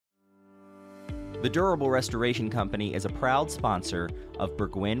The Durable Restoration Company is a proud sponsor of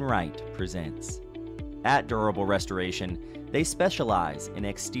Burgwin Wright Presents. At Durable Restoration, they specialize in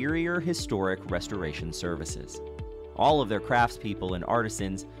exterior historic restoration services. All of their craftspeople and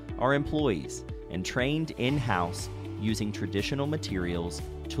artisans are employees and trained in-house using traditional materials,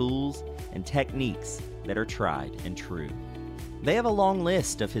 tools, and techniques that are tried and true. They have a long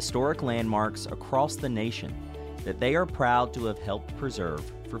list of historic landmarks across the nation that they are proud to have helped preserve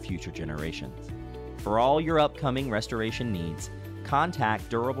for future generations. For all your upcoming restoration needs,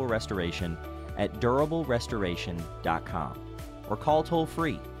 contact Durable Restoration at durablerestoration.com or call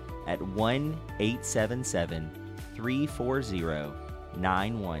toll-free at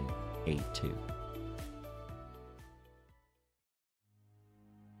 1-877-340-9182.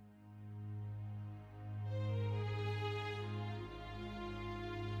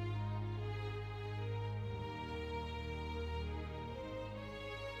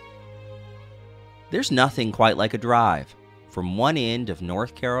 There's nothing quite like a drive from one end of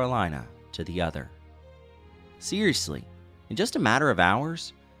North Carolina to the other. Seriously, in just a matter of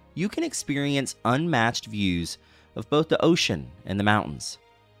hours, you can experience unmatched views of both the ocean and the mountains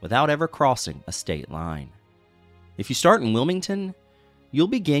without ever crossing a state line. If you start in Wilmington, you'll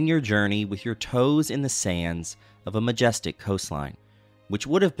begin your journey with your toes in the sands of a majestic coastline, which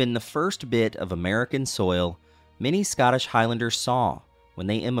would have been the first bit of American soil many Scottish Highlanders saw when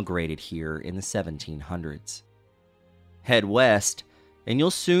they immigrated here in the 1700s. Head west, and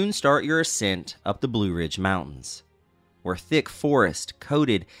you'll soon start your ascent up the Blue Ridge Mountains, where thick forest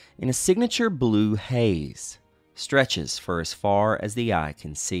coated in a signature blue haze stretches for as far as the eye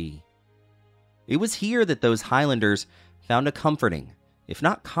can see. It was here that those Highlanders found a comforting, if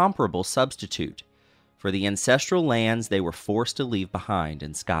not comparable, substitute for the ancestral lands they were forced to leave behind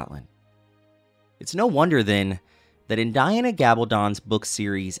in Scotland. It's no wonder, then, that in Diana Gabaldon's book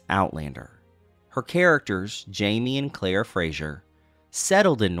series Outlander, her characters, Jamie and Claire Fraser,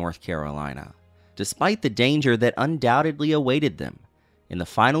 settled in North Carolina, despite the danger that undoubtedly awaited them in the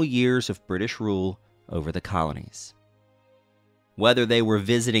final years of British rule over the colonies. Whether they were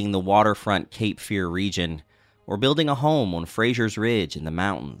visiting the waterfront Cape Fear region or building a home on Fraser's Ridge in the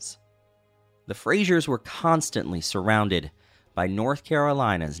mountains, the Frasers were constantly surrounded by North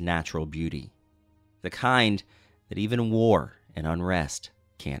Carolina's natural beauty, the kind that even war and unrest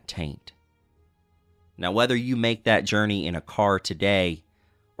can't taint. Now, whether you make that journey in a car today,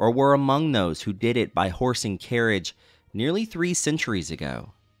 or were among those who did it by horse and carriage nearly 3 centuries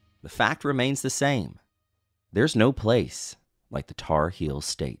ago, the fact remains the same. There's no place like the Tar Heel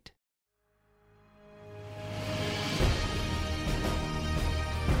State.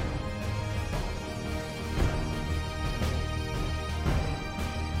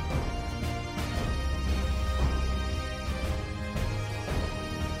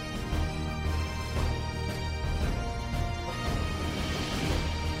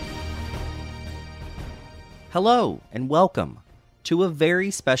 Hello, and welcome to a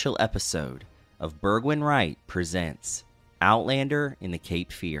very special episode of Burgwin Wright Presents Outlander in the Cape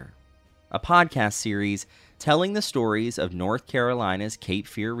Fear, a podcast series telling the stories of North Carolina's Cape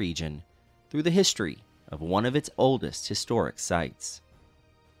Fear region through the history of one of its oldest historic sites.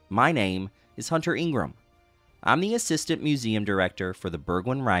 My name is Hunter Ingram. I'm the Assistant Museum Director for the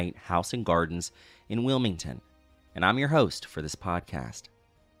Burgwin Wright House and Gardens in Wilmington, and I'm your host for this podcast.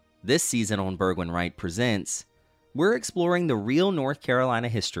 This season on Burgwin Wright Presents, we're exploring the real North Carolina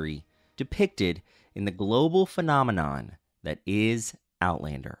history depicted in the global phenomenon that is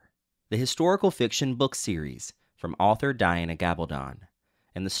Outlander, the historical fiction book series from author Diana Gabaldon,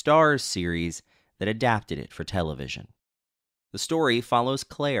 and the Stars series that adapted it for television. The story follows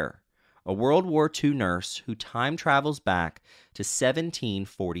Claire, a World War II nurse who time travels back to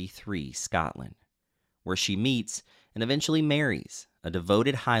 1743 Scotland, where she meets and eventually marries a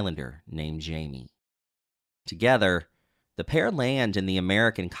devoted Highlander named Jamie. Together, the pair land in the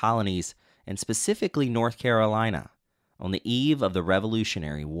American colonies and specifically North Carolina on the eve of the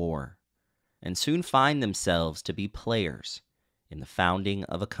Revolutionary War, and soon find themselves to be players in the founding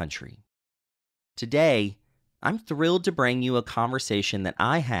of a country. Today, I'm thrilled to bring you a conversation that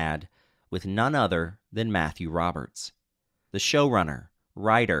I had with none other than Matthew Roberts, the showrunner,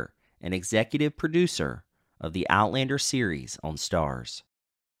 writer, and executive producer of the Outlander series on Stars.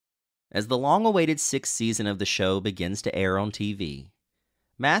 As the long-awaited 6th season of the show begins to air on TV,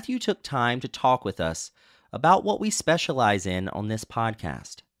 Matthew took time to talk with us about what we specialize in on this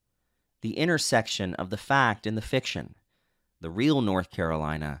podcast, the intersection of the fact and the fiction, the real North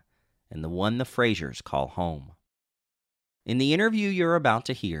Carolina, and the one the Frasers call home. In the interview you're about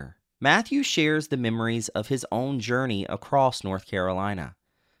to hear, Matthew shares the memories of his own journey across North Carolina,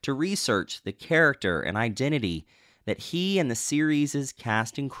 to research the character and identity that he and the series'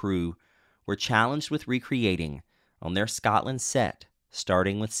 cast and crew were challenged with recreating on their Scotland set,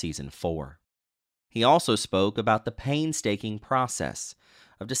 starting with Season 4. He also spoke about the painstaking process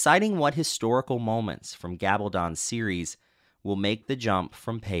of deciding what historical moments from Gabaldon's series will make the jump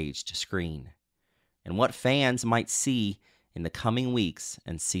from page to screen, and what fans might see in the coming weeks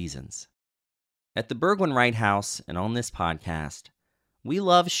and seasons. At the Bergwin Wright House and on this podcast, we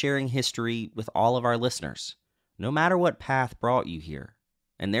love sharing history with all of our listeners, no matter what path brought you here.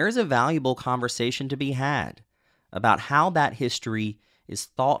 And there is a valuable conversation to be had about how that history is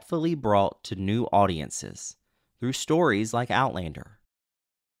thoughtfully brought to new audiences through stories like Outlander.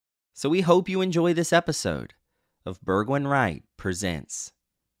 So we hope you enjoy this episode of Bergwin Wright Presents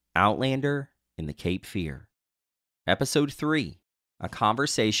Outlander in the Cape Fear. Episode 3, a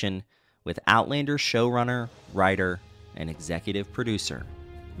conversation with Outlander showrunner, writer, and executive producer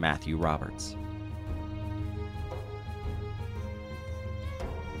Matthew Roberts.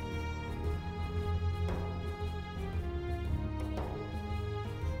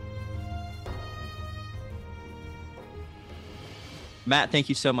 Matt, thank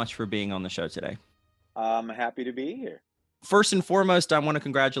you so much for being on the show today. I'm happy to be here. First and foremost, I want to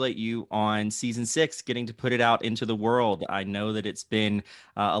congratulate you on Season 6, getting to put it out into the world. I know that it's been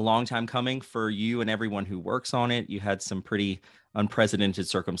a long time coming for you and everyone who works on it. You had some pretty unprecedented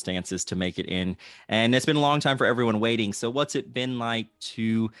circumstances to make it in, and it's been a long time for everyone waiting. So what's it been like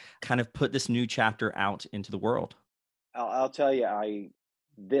to kind of put this new chapter out into the world? I'll tell you,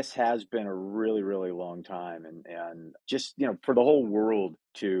 this has been a really, really long time, and just for the whole world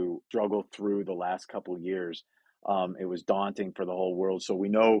to struggle through the last couple of years, it was daunting for the whole world. So we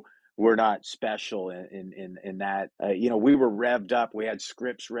know we're not special in that. We were revved up, we had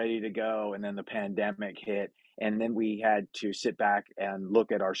scripts ready to go, and then the pandemic hit, and then we had to sit back and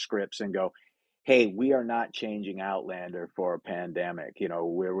look at our scripts and go, hey, we are not changing Outlander for a pandemic. There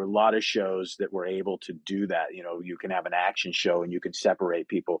were a lot of shows that were able to do that. You can have an action show and you can separate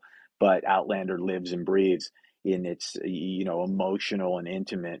people, but Outlander lives and breathes in its, emotional and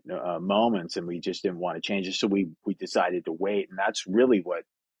intimate moments, and we just didn't want to change it. So we decided to wait, and that's really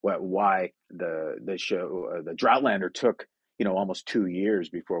why the show, the Droughtlander, took almost 2 years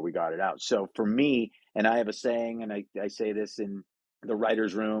before we got it out. So for me, and I have a saying, and I say this in the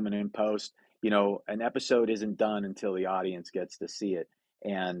writer's room and in post, an episode isn't done until the audience gets to see it.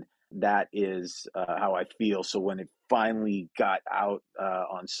 And that is how I feel. So when it finally got out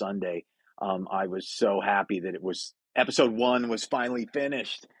on Sunday, I was so happy that episode 1 was finally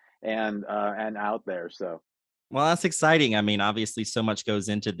finished and out there. So, well, that's exciting. I mean, obviously so much goes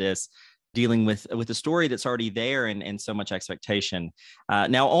into this, dealing with a story that's already there and so much expectation.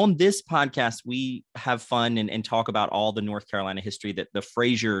 Now, on this podcast, we have fun and talk about all the North Carolina history that the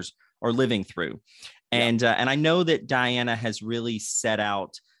Frasers are living through. And I know that Diana has really set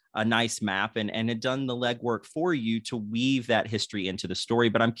out a nice map and had done the legwork for you to weave that history into the story.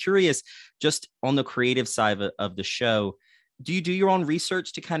 But I'm curious, just on the creative side of the show, do you do your own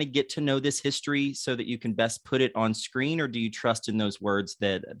research to kind of get to know this history so that you can best put it on screen, or do you trust in those words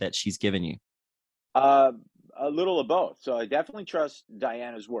that she's given you? A little of both. So I definitely trust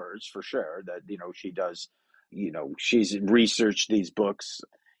Diana's words for sure that, she does, she's researched these books,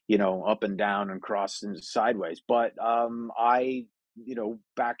 up and down and cross and sideways. But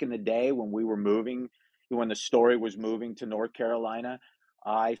back in the day when we were moving, when the story was moving to North Carolina,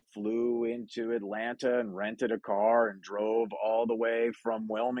 I flew into Atlanta and rented a car and drove all the way from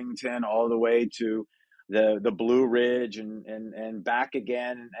Wilmington all the way to the Blue Ridge and back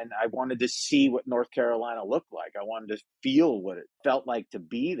again. And I wanted to see what North Carolina looked like. I wanted to feel what it felt like to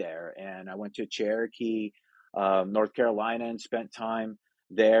be there. And I went to Cherokee, North Carolina, and spent time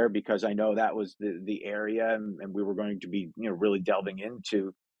there because I know that was the area, and we were going to be really delving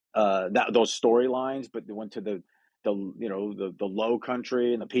into those storylines. But they went to the low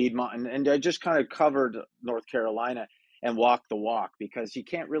country and the Piedmont, and I just kind of covered North Carolina and walked the walk, because you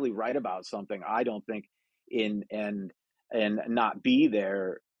can't really write about something, I don't think, in and not be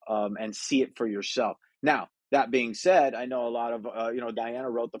there and see it for yourself. Now, that being said, I know a lot of Diana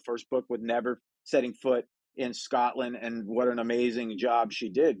wrote the first book with never setting foot in Scotland, and what an amazing job she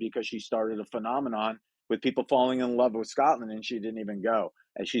did, because she started a phenomenon with people falling in love with Scotland, and she didn't even go,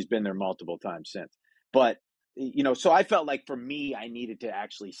 and she's been there multiple times since. But so I felt like for me, I needed to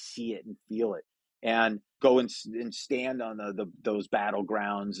actually see it and feel it, and go and stand on those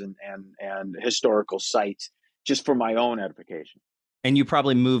battlegrounds and historical sites, just for my own edification. And you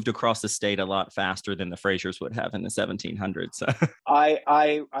probably moved across the state a lot faster than the Frasers would have in the 1700s. So.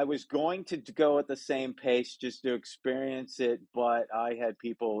 I was going to go at the same pace just to experience it, but I had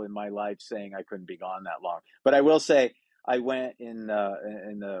people in my life saying I couldn't be gone that long. But I will say I went in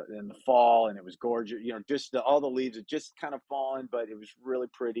the fall, and it was gorgeous. Just all the leaves had just kind of fallen, but it was really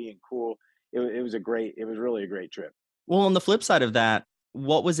pretty and cool. It was really a great trip. Well, on the flip side of that,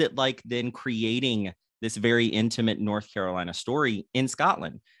 what was it like then creating this very intimate North Carolina story in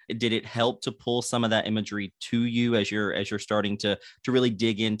Scotland? Did it help to pull some of that imagery to you as you're starting to really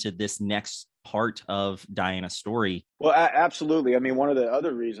dig into this next part of Diana's story? Well, absolutely. I mean, one of the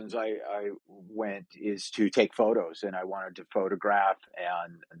other reasons I went is to take photos, and I wanted to photograph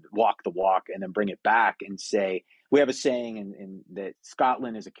and walk the walk, and then bring it back and say, we have a saying in that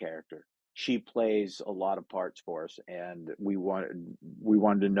Scotland is a character. She plays a lot of parts for us, and we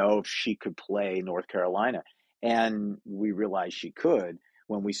wanted to know if she could play North Carolina, and we realized she could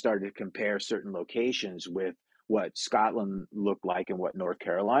when we started to compare certain locations with what Scotland looked like and what North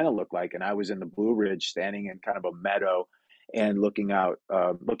Carolina looked like. And I was in the Blue Ridge, standing in kind of a meadow and looking up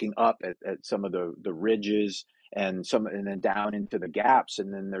at some of the ridges and then down into the gaps.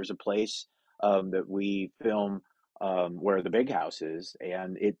 And then there's a place that we film where the big house is,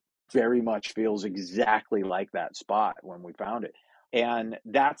 and it very much feels exactly like that spot when we found it. And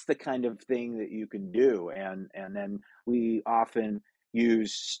that's the kind of thing that you can do. And then we often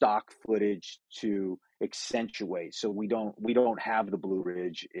use stock footage to accentuate. So we don't have the Blue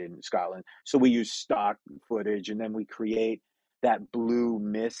Ridge in Scotland. So we use stock footage, and then we create that blue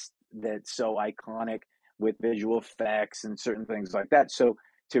mist that's so iconic with visual effects and certain things like that. So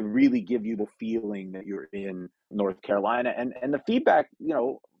to really give you the feeling that you're in North Carolina, and the feedback,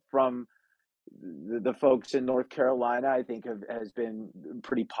 from the folks in North Carolina, I think has been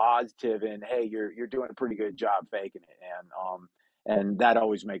pretty positive. And hey, you're doing a pretty good job faking it, and that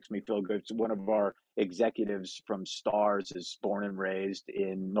always makes me feel good. So one of our executives from Stars is born and raised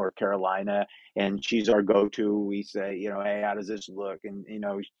in North Carolina, and she's our go-to. We say, hey, how does this look? And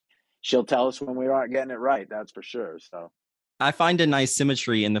she'll tell us when we aren't getting it right. That's for sure. So. I find a nice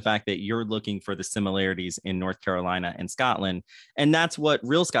symmetry in the fact that you're looking for the similarities in North Carolina and Scotland. And that's what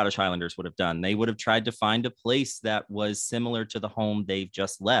real Scottish Highlanders would have done. They would have tried to find a place that was similar to the home they've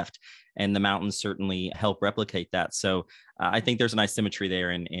just left. And the mountains certainly help replicate that. So I think there's a nice symmetry there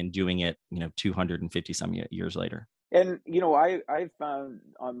in doing it, 250 some years later. And I found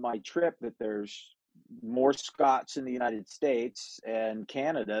on my trip that there's more Scots in the United States and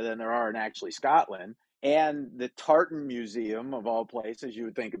Canada than there are in actually Scotland. And the Tartan Museum, of all places, you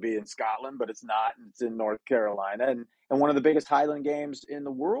would think it'd be in Scotland, but it's not. It's in North Carolina, and one of the biggest Highland games in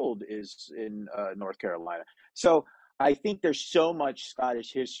the world is in North Carolina. So I think there's so much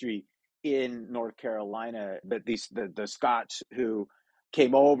Scottish history in North Carolina that the Scots who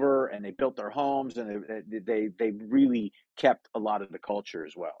came over and they built their homes, and they really kept a lot of the culture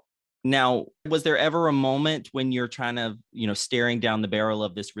as well. Now, was there ever a moment when you're trying to, staring down the barrel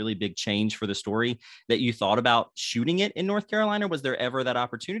of this really big change for the story that you thought about shooting it in North Carolina? Was there ever that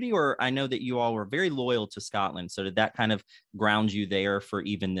opportunity? Or I know that you all were very loyal to Scotland. So did that kind of ground you there for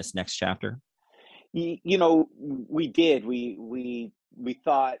even this next chapter? We did. We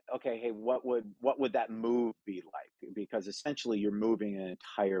thought, okay, hey, what would that move be like? Because essentially you're moving an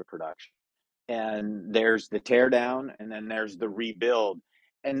entire production, and there's the teardown, and then there's the rebuild.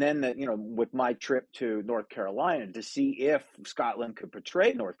 And then with my trip to North Carolina to see if Scotland could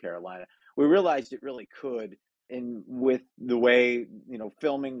portray North Carolina, we realized it really could. And with the way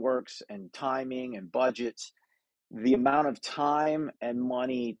filming works and timing and budgets, the amount of time and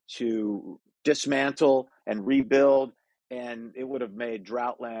money to dismantle and rebuild, and it would have made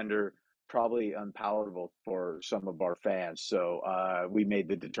Droughtlander probably unpalatable for some of our fans. So we made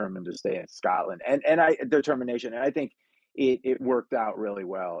the determined to stay in Scotland, and I determination, and I think it worked out really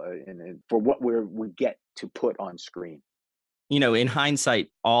well, and for what we get to put on screen. In hindsight,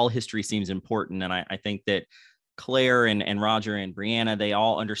 all history seems important. And I think that Claire and Roger and Brianna, they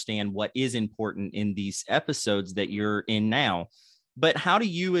all understand what is important in these episodes that you're in now. But how do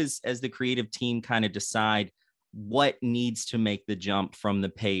you as the creative team kind of decide what needs to make the jump from the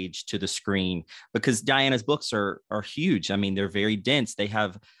page to the screen? Because Diana's books are huge. I mean, they're very dense. They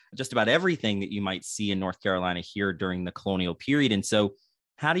have just about everything that you might see in North Carolina here during the colonial period. And so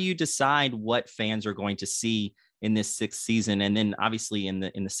how do you decide what fans are going to see in this sixth season, and then obviously in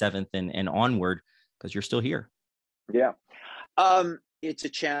the seventh and onward, because you're still here? Yeah. It's a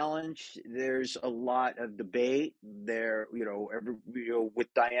challenge. There's a lot of debate there.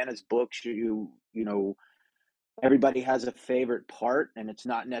 With Diana's books, everybody has a favorite part, and it's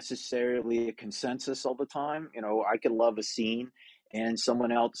not necessarily a consensus all the time. I could love a scene, and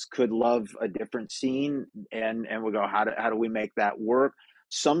someone else could love a different scene, and we go, how do we make that work?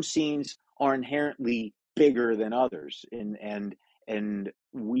 Some scenes are inherently bigger than others, and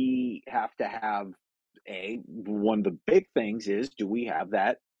we have to have one of the big things is, do we have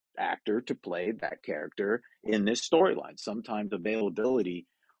that actor to play that character in this storyline? Sometimes availability,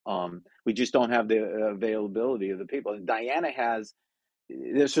 we just don't have the availability of the people. And Diana has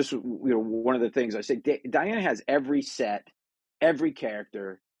this is one of the things I say. Diana has every set, every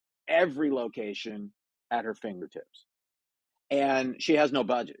character, every location at her fingertips, and she has no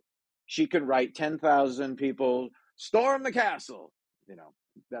budget. She could write 10,000 people storm the castle. You know,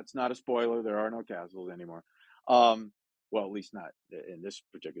 that's not a spoiler. There are no castles anymore. Well, at least not in this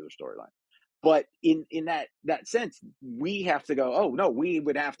particular storyline. But in that sense, we have to go, oh no, we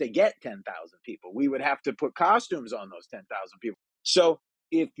would have to get 10,000 people. We would have to put costumes on those 10,000 people. So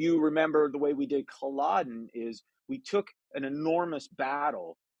if you remember, the way we did Culloden is we took an enormous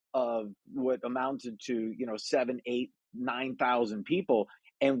battle of what amounted to, 7, 8, 9,000 people,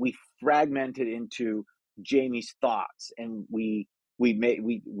 and we fragmented into Jamie's thoughts, and we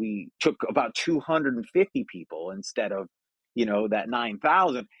took about 250 people instead of, that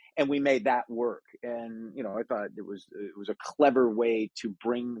 9,000, and we made that work. And I thought it was a clever way to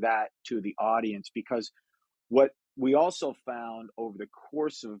bring that to the audience, because what we also found over the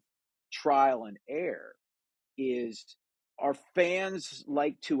course of trial and error is our fans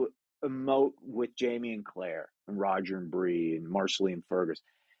like to emote with Jamie and Claire and Roger and Bree and Marceline and Fergus.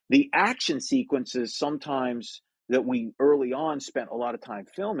 The action sequences sometimes that we early on spent a lot of time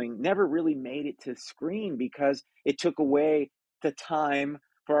filming never really made it to screen because it took away the time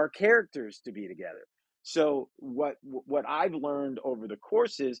for our characters to be together. So what I've learned over the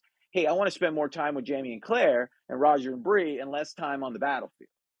course is, hey, I want to spend more time with Jamie and Claire and Roger and Bree and less time on the battlefield.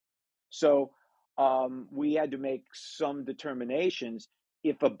 So we had to make some determinations.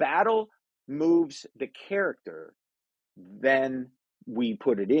 If a battle moves the character, then we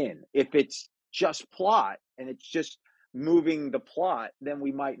put it in. If it's just plot and it's just moving the plot, then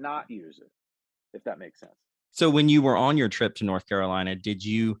we might not use it, if that makes sense. So when you were on your trip to North Carolina, did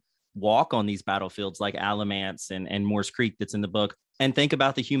you walk on these battlefields like Alamance and Moores Creek that's in the book and think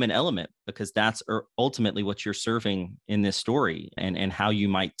about the human element? Because that's ultimately what you're serving in this story, and how you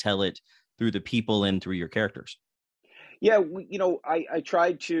might tell it through the people and through your characters. Yeah, I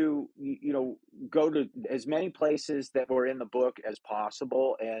tried to, go to as many places that were in the book as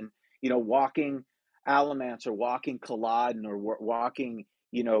possible, and walking Alamance or walking Culloden or walking,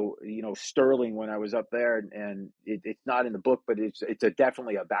 Sterling when I was up there, and it's not in the book, but it's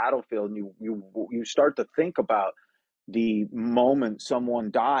definitely a battlefield, and you start to think about the moment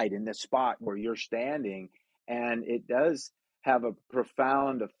someone died in this spot where you're standing, and it does have a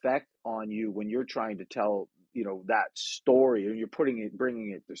profound effect on you when you're trying to tell that story, and you're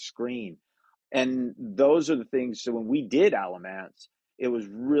bringing it to screen. And those are the things. So when we did Alamance, it was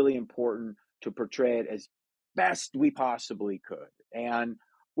really important to portray it as best we possibly could. And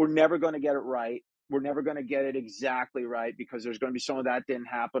we're never going to get it right. We're never going to get it exactly right, because there's going to be some of that didn't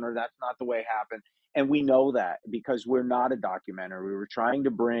happen, or that's not the way it happened. And we know that because we're not a documentary. We were trying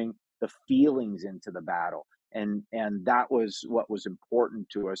to bring the feelings into the battle. And that was what was important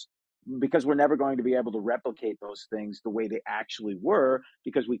to us, because we're never going to be able to replicate those things the way they actually were,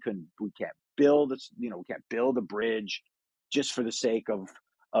 because we can't build we can't build a bridge just for the sake of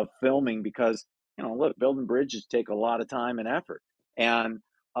filming, because look, building bridges take a lot of time and effort, and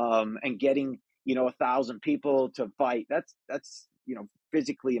getting 1,000 people to fight, that's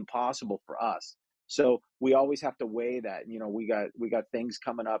physically impossible for us. So we always have to weigh that. We got things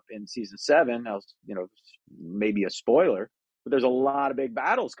coming up in season 7, else maybe a spoiler, but there's a lot of big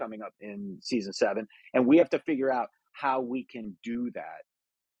battles coming up in season 7, and we have to figure out how we can do that,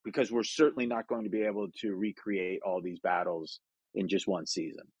 because we're certainly not going to be able to recreate all these battles in just one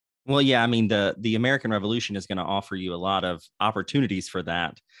season. Well, yeah, I mean, the American Revolution is going to offer you a lot of opportunities for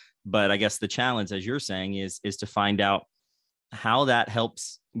that, but I guess the challenge, as you're saying, is to find out how that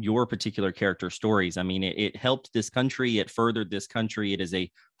helps your particular character stories. I mean, it helped this country, it furthered this country. It is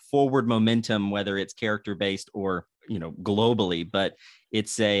a forward momentum, whether it's character based or globally. But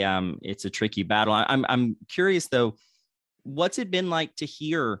it's a tricky battle. I'm curious though, what's it been like to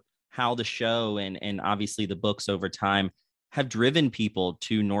hear how the show and obviously the books over time have driven people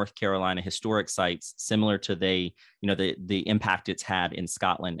to North Carolina historic sites, similar to the impact it's had in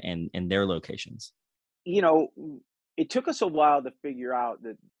Scotland and their locations? you know, it took us a while to figure out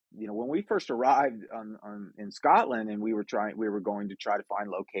that, when we first arrived in Scotland, and we were going to try to find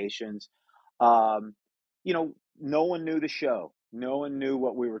locations. Um, no one knew the show. No one knew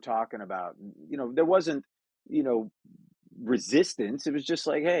what we were talking about. There wasn't, you know, resistance. It was just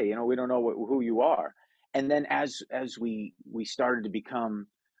like, hey, we don't know who you are. And then as we started to become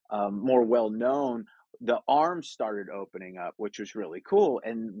more well known, the arms started opening up, which was really cool.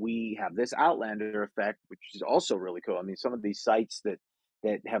 And we have this Outlander effect, which is also really cool. I mean, some of these sites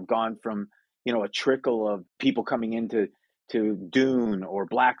that have gone from a trickle of people coming into to Dune or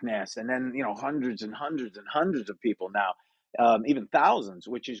Black Ness, and then hundreds and hundreds and hundreds of people now, even thousands,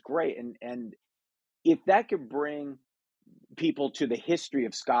 which is great. And if that could bring people to the history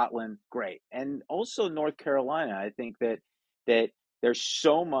of Scotland, great. And also North Carolina, I think that there's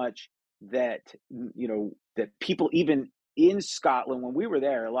so much that that people even in Scotland, when we were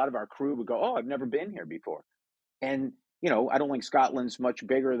there, a lot of our crew would go, "Oh, I've never been here before." And, I don't think Scotland's much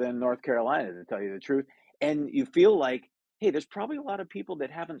bigger than North Carolina, to tell you the truth. And you feel like, hey, there's probably a lot of people that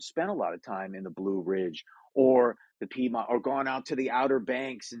haven't spent a lot of time in the Blue Ridge or the Piedmont or gone out to the Outer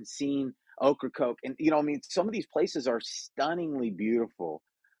Banks and seen Ocracoke. And, I mean, some of these places are stunningly beautiful.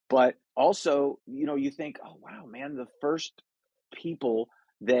 But also, you think, oh, wow, man, the first people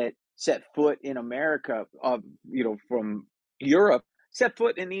that set foot in America, from Europe, set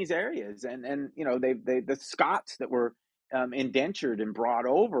foot in these areas, and they the Scots that were indentured and brought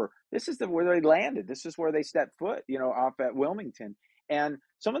over. This is where they landed. This is where they stepped foot. Off at Wilmington, and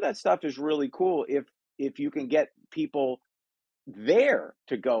some of that stuff is really cool if you can get people there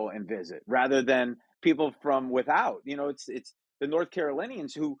to go and visit rather than people from without. It's the North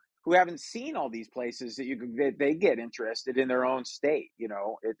Carolinians who haven't seen all these places that they get interested in their own state.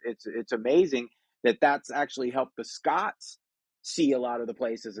 It's amazing that that's actually helped the Scots see a lot of the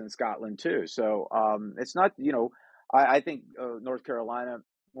places in Scotland too. So it's not, I think North Carolina,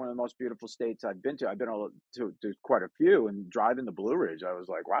 one of the most beautiful states I've been to. I've been to quite a few, and driving the Blue Ridge, I was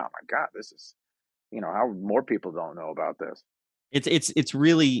like, wow, my God, this is, how more people don't know about this. It's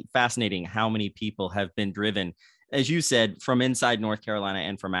really fascinating how many people have been driven, as you said, from inside North Carolina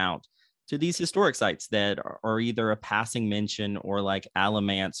and from out to these historic sites that are either a passing mention or like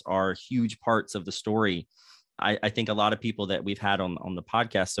Alamance are huge parts of the story. I think a lot of people that we've had on the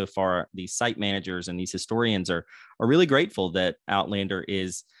podcast so far, these site managers and these historians are really grateful that Outlander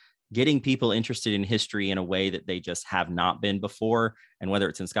is getting people interested in history in a way that they just have not been before. And whether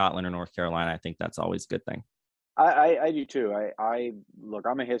it's in Scotland or North Carolina, I think that's always a good thing. I do too. I look,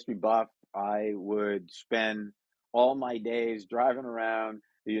 I'm a history buff. I would spend all my days driving around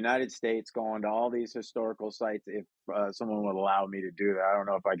the United States, going to all these historical sites if someone would allow me to do that. I don't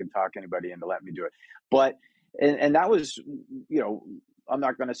know if I can talk anybody into letting me do it, but and that was, I'm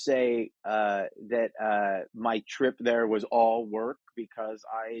not going to say that my trip there was all work, because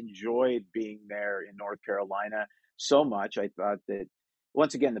I enjoyed being there in North Carolina so much. I thought that,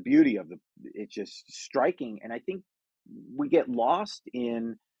 once again, the beauty of it's just striking. And I think we get lost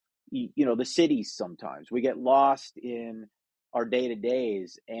in the cities. Sometimes we get lost in our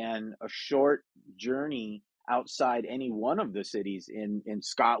day-to-days, and a short journey outside any one of the cities in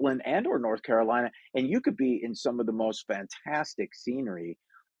Scotland and or North Carolina, and you could be in some of the most fantastic scenery.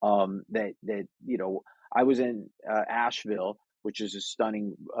 I was in Asheville, which is a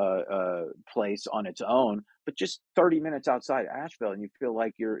stunning place on its own, but just 30 minutes outside Asheville, and you feel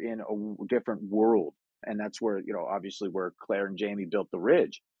like you're in a different world. And that's where, obviously, where Claire and Jamie built the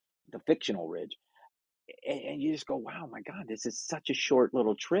ridge, the fictional ridge. And you just go, wow, my God, this is such a short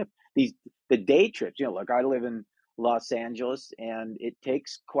little trip. The day trips, like I live in Los Angeles, and it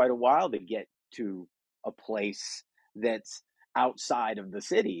takes quite a while to get to a place that's outside of the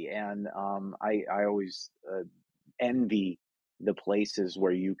city. And I always envy the places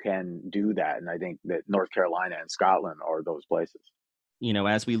where you can do that. And I think that North Carolina and Scotland are those places.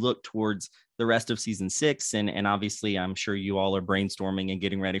 As we look towards the rest of season 6, and obviously I'm sure you all are brainstorming and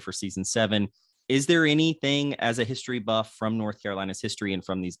getting ready for season 7, is there anything as a history buff from North Carolina's history and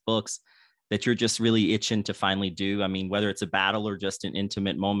from these books that you're just really itching to finally do? I mean, whether it's a battle or just an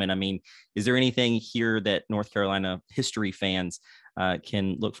intimate moment, I mean, is there anything here that North Carolina history fans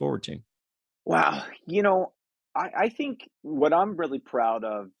can look forward to? Wow. I think what I'm really proud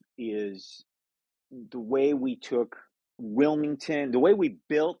of is the way we took Wilmington, the way we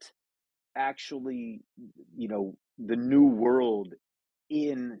built, actually, the new world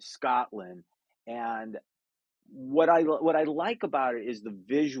in Scotland. And what I like about it is the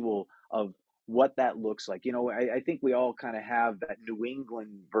visual of what that looks like. I think we all kind of have that New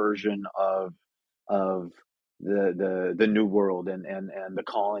England version of the New World and the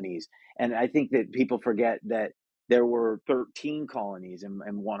colonies. And I think that people forget that there were 13 colonies, and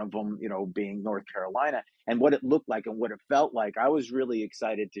one of them, being North Carolina, and what it looked like and what it felt like. I was really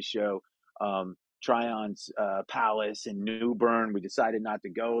excited to show Tryon's palace in New Bern. We decided not to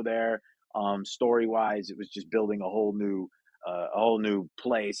go there. Story wise, it was just building a whole new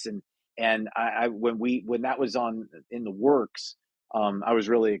place. And when that was on in the works, I was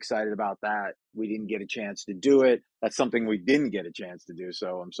really excited about that. We didn't get a chance to do it. That's something we didn't get a chance to do.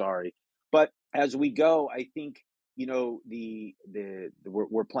 So I'm sorry. But as we go, I think,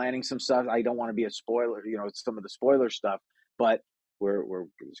 we're planning some stuff. I don't want to be a spoiler, some of the spoiler stuff, but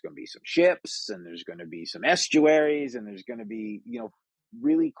there's going to be some ships, and there's going to be some estuaries, and there's going to be,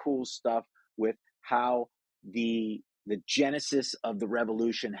 really cool stuff with how the genesis of the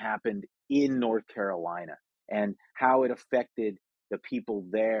revolution happened in North Carolina, and how it affected the people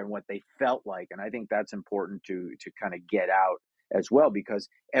there and what they felt like. And I think that's important to kind of get out as well, because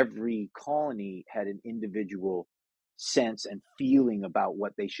every colony had an individual sense and feeling about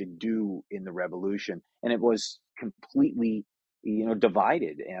what they should do in the revolution, and it was completely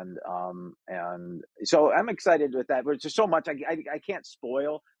divided. And so I'm excited with that. But there's so much I can't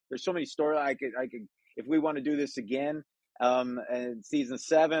spoil. There's so many stories I could if we want to do this again, and season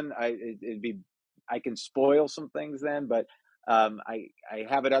 7, I can spoil some things then, but I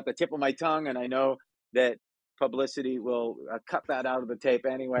have it at the tip of my tongue, and I know that publicity will cut that out of the tape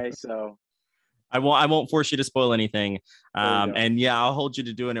anyway. So I won't force you to spoil anything. there you go. And yeah, I'll hold you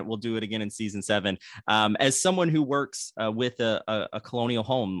to doing it. We'll do it again in season 7. As someone who works with a colonial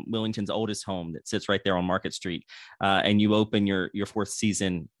home, Wilmington's oldest home that sits right there on Market Street, and you open your 4th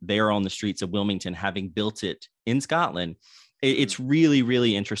season there on the streets of Wilmington, having built it in Scotland, it's really,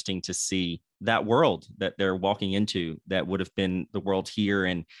 really interesting to see that world that they're walking into that would have been the world here,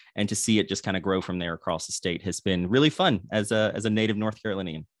 and to see it just kind of grow from there across the state has been really fun as a native North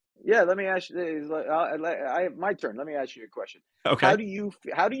Carolinian. Yeah, let me ask you. I have my turn. Let me ask you a question. Okay. How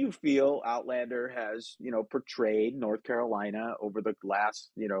do you feel Outlander has portrayed North Carolina over the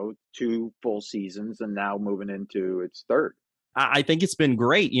last 2 full seasons, and now moving into its third? I think it's been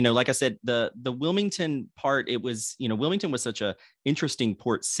great. Like I said, the Wilmington part, it was, Wilmington was such a interesting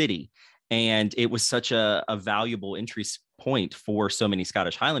port city, and it was such a valuable entry point for so many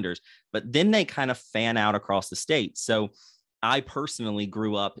Scottish Highlanders. But then they kind of fan out across the state. So I personally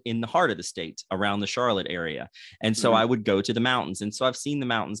grew up in the heart of the state around the Charlotte area. And so I would go to the mountains. And so I've seen the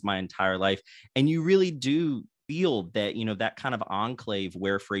mountains my entire life. And you really do feel that, that kind of enclave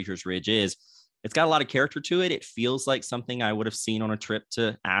where Fraser's Ridge is, it's got a lot of character to it. It feels like something I would have seen on a trip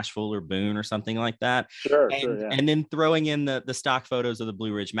to Asheville or Boone or something like that. Sure, and, yeah. And then throwing in the stock photos of the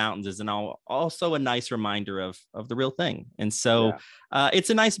Blue Ridge Mountains is also a nice reminder of the real thing. And so it's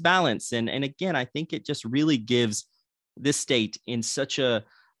a nice balance. And again, I think it just really gives this state in such a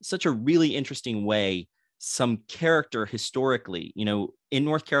really interesting way some character historically. In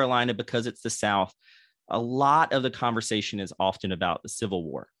North Carolina, because it's the South, a lot of the conversation is often about the Civil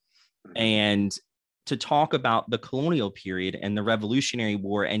War. And to talk about the colonial period and the Revolutionary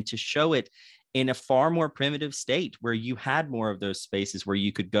War, and to show it in a far more primitive state where you had more of those spaces where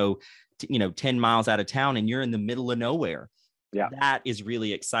you could go to, 10 miles out of town and you're in the middle of nowhere. Yeah, that is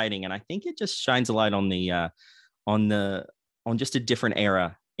really exciting. And I think it just shines a light on just a different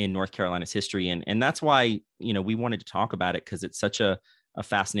era in North Carolina's history. And that's why, we wanted to talk about it, because it's such a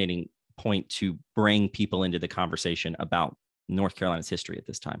fascinating point to bring people into the conversation about North Carolina's history at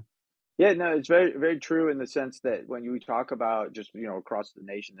this time. Yeah, no, it's very, very true in the sense that when you talk about just, across the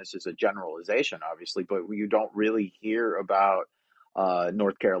nation, this is a generalization, obviously, but you don't really hear about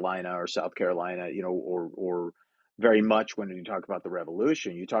North Carolina or South Carolina, or very much when you talk about the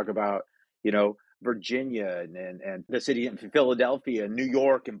Revolution. You talk about, Virginia and the city in Philadelphia, New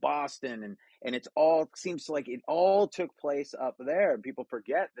York and Boston, and it's all seems like it all took place up there. And people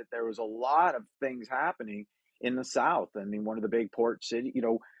forget that there was a lot of things happening in the South. I mean, one of the big port city,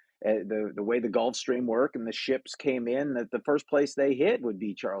 the way the Gulf Stream worked and the ships came in, that the first place they hit would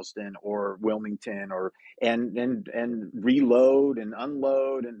be Charleston or Wilmington, and reload and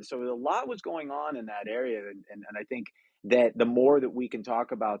unload. And so a lot was going on in that area. And I think that the more that we can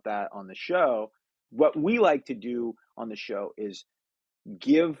talk about that on the show, what we like to do on the show is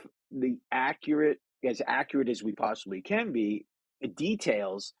give as accurate as we possibly can be,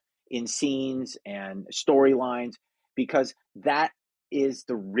 details in scenes and storylines, because that is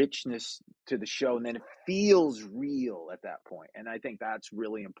the richness to the show, and then it feels real at that point. And I think that's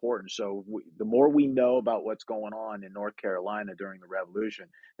really important. So the more we know about what's going on in North Carolina during the Revolution,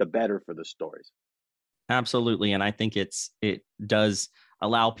 the better for the stories. Absolutely. And I think it does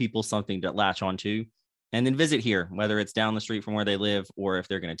allow people something to latch onto and then visit here, whether it's down the street from where they live or if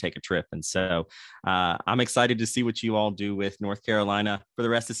they're going to take a trip. And so I'm excited to see what you all do with North Carolina for the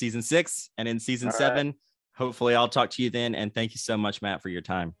rest of season 6 and in season 7. Hopefully I'll talk to you then. And thank you so much, Matt, for your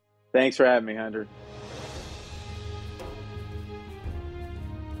time. Thanks for having me, Hunter.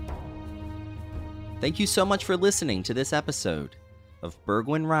 Thank you so much for listening to this episode of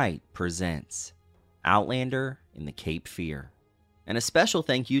Burgwin Wright Presents Outlander in the Cape Fear. And a special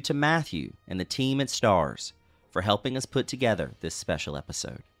thank you to Matthew and the team at Stars for helping us put together this special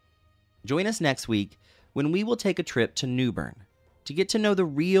episode. Join us next week when we will take a trip to Newbern to get to know the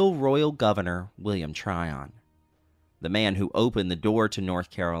real royal governor, William Tryon, the man who opened the door to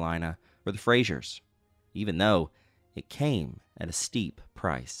North Carolina for the Frasers, even though it came at a steep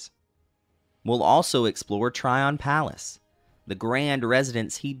price. We'll also explore Tryon Palace, the grand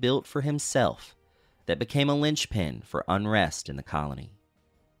residence he built for himself that became a linchpin for unrest in the colony.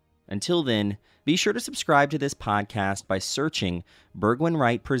 Until then, be sure to subscribe to this podcast by searching Burgwin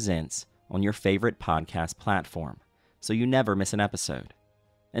Wright Presents on your favorite podcast platform so you never miss an episode.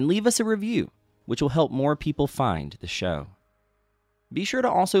 And leave us a review, which will help more people find the show. Be sure to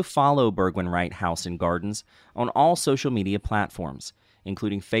also follow Burgwin Wright House and Gardens on all social media platforms,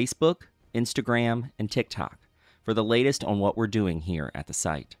 including Facebook, Instagram, and TikTok, for the latest on what we're doing here at the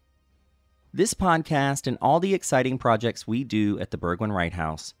site. This podcast and all the exciting projects we do at the Burgwin Wright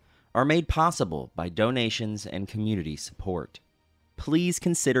House are made possible by donations and community support. Please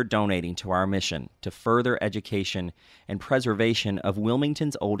consider donating to our mission to further education and preservation of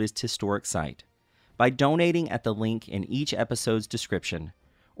Wilmington's oldest historic site by donating at the link in each episode's description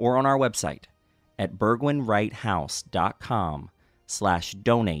or on our website at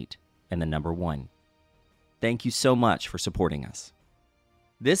burgwinwrighthouse.com/donate and the number 1. Thank you so much for supporting us.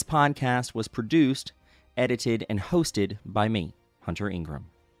 This podcast was produced, edited, and hosted by me, Hunter Ingram.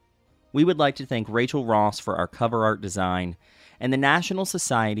 We would like to thank Rachel Ross for our cover art design and the National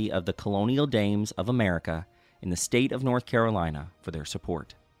Society of the Colonial Dames of America in the state of North Carolina for their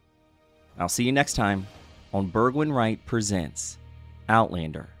support. I'll see you next time on Burgwin Wright Presents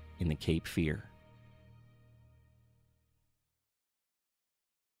Outlander in the Cape Fear.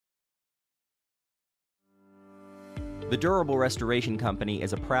 The Durable Restoration Company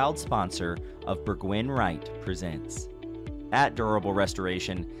is a proud sponsor of Burgwin Wright Presents. At Durable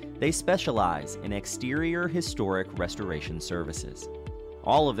Restoration, they specialize in exterior historic restoration services.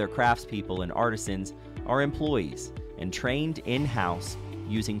 All of their craftspeople and artisans are employees and trained in-house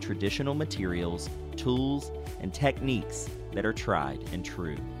using traditional materials, tools, and techniques that are tried and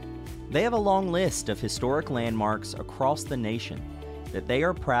true. They have a long list of historic landmarks across the nation that they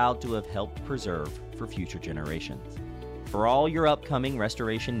are proud to have helped preserve for future generations. For all your upcoming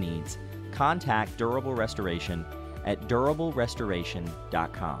restoration needs, contact Durable Restoration at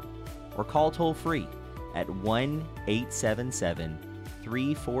durablerestoration.com or call toll-free at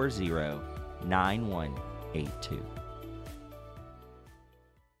 1-877-340-9182.